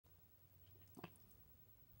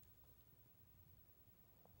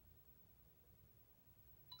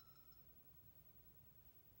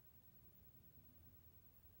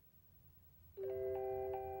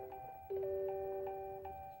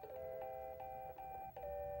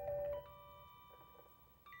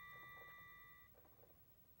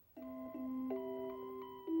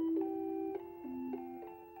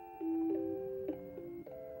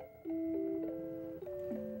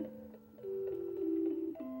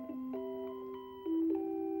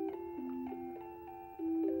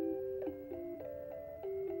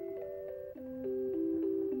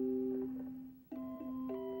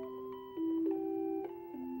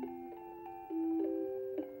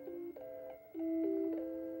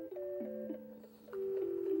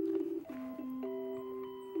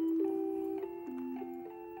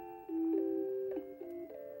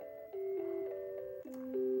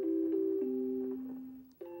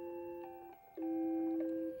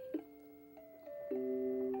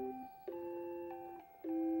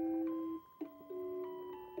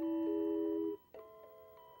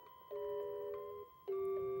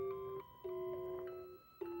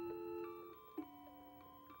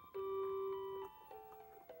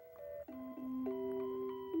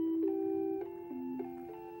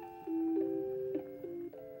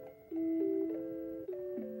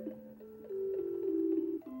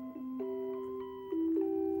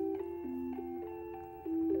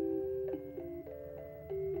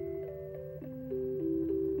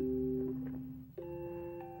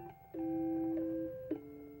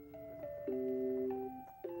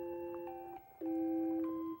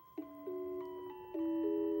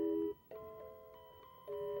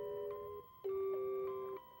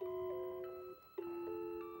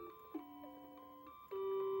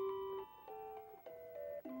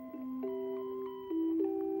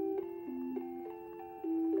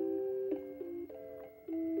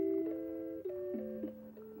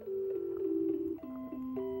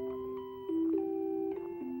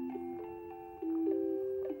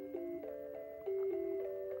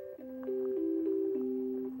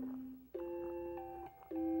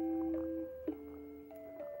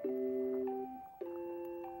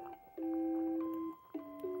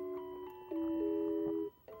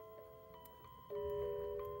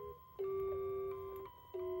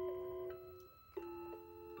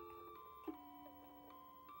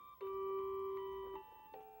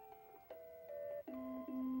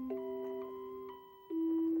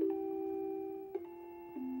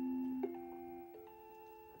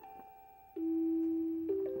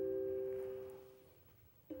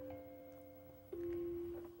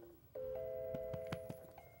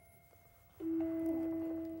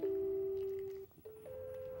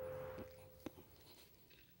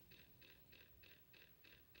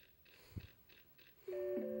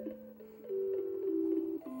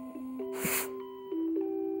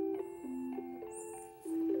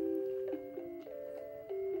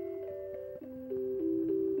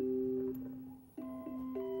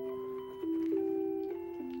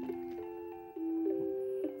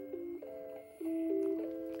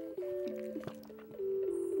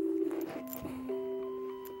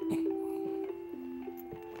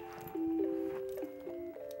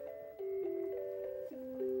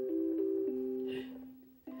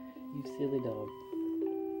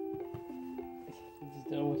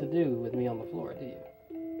Don't know what to do with me on the floor, do you?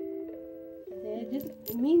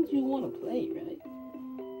 It means you want to play, right?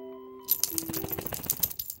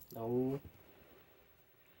 No.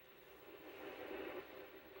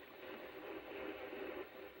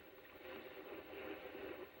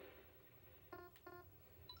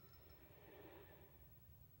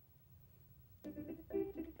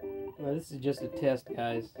 Well, this is just a test,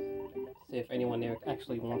 guys. See if anyone there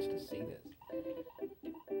actually wants to see this.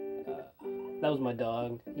 That was my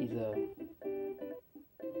dog.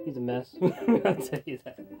 He's a mess. I'll tell you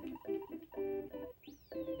that.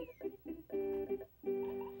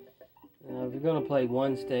 If we're gonna play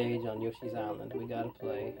one stage on Yoshi's Island, we gotta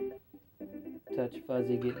play Touch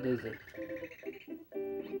Fuzzy Get Dizzy.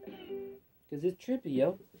 Cause it's trippy,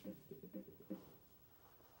 yo.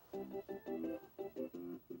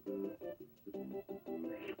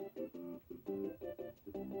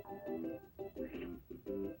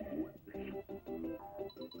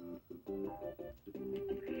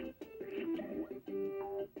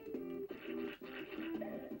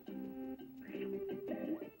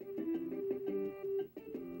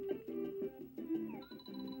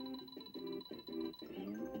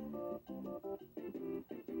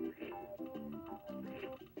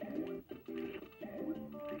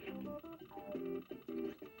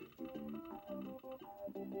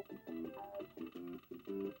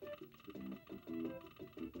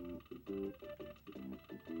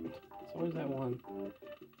 It's always that one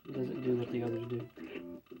who doesn't do what the others do.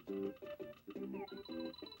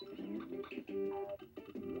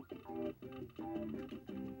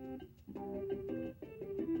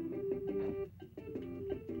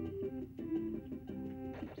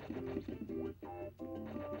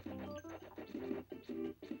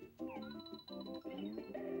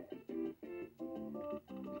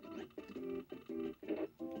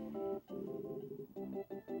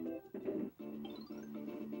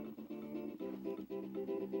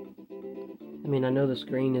 I mean, I know the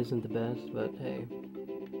screen isn't the best, but hey.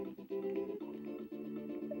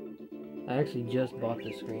 I actually just bought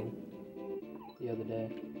this screen the other day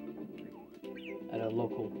at a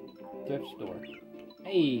local thrift store.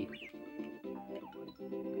 Hey!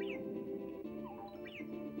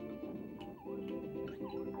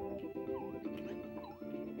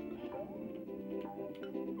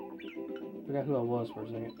 Forgot who I was for a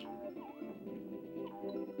second.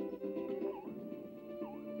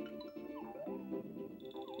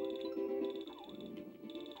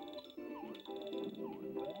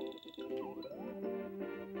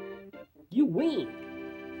 You win!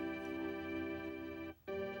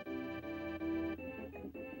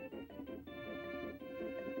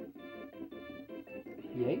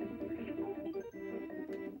 Yay?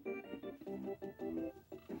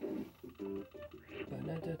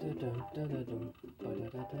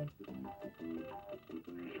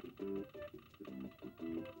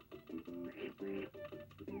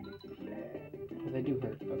 Oh, they do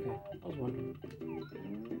hurt. Okay, I was wondering.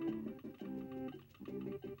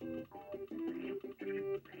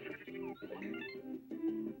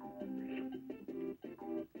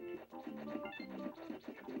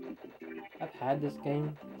 I've had this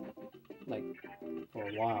game, like, for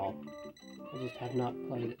a while. I just have not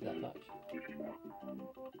played it that much.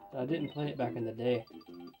 But I didn't play it back in the day.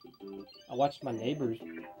 I watched my neighbors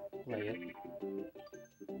play it.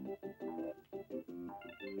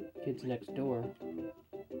 Kids next door.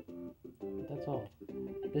 But that's all.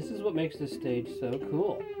 This is what makes this stage so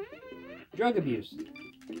cool. Drug abuse.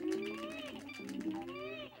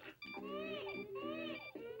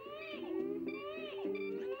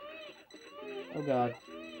 Oh god.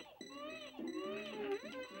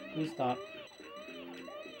 Please stop.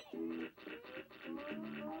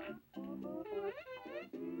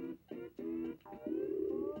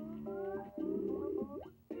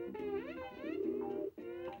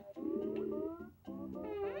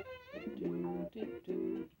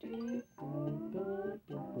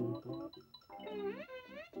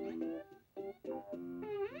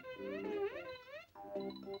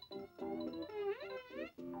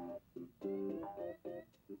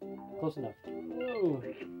 Close enough. Whoa.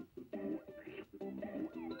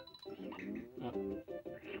 Oh.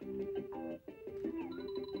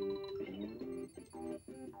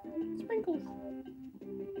 Sprinkles.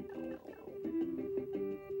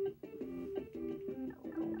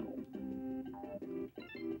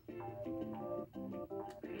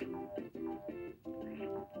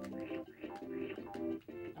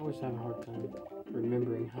 I always have a hard time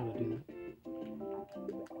remembering how to do that.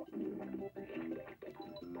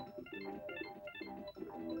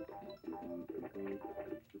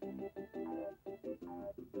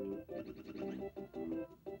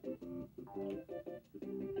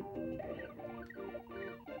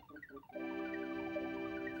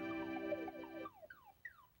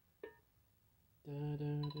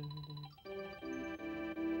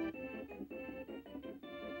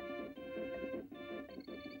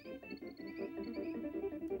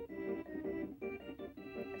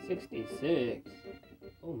 66.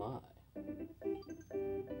 Oh my.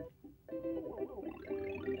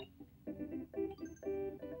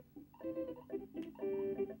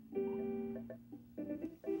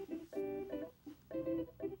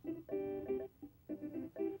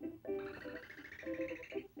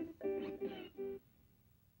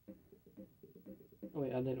 Oh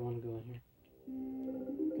wait, I didn't want to go in here.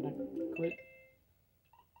 Can I quit?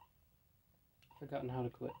 Forgotten how to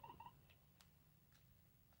quit.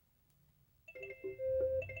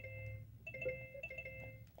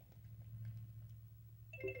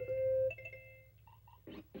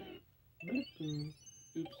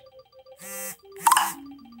 Oops.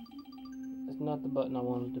 That's not the button I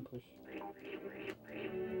wanted to push.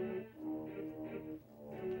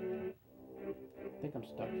 I think I'm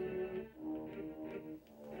stuck here.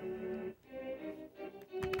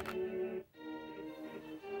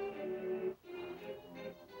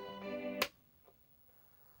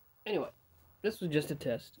 Anyway, this was just a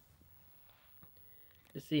test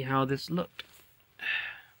to see how this looked.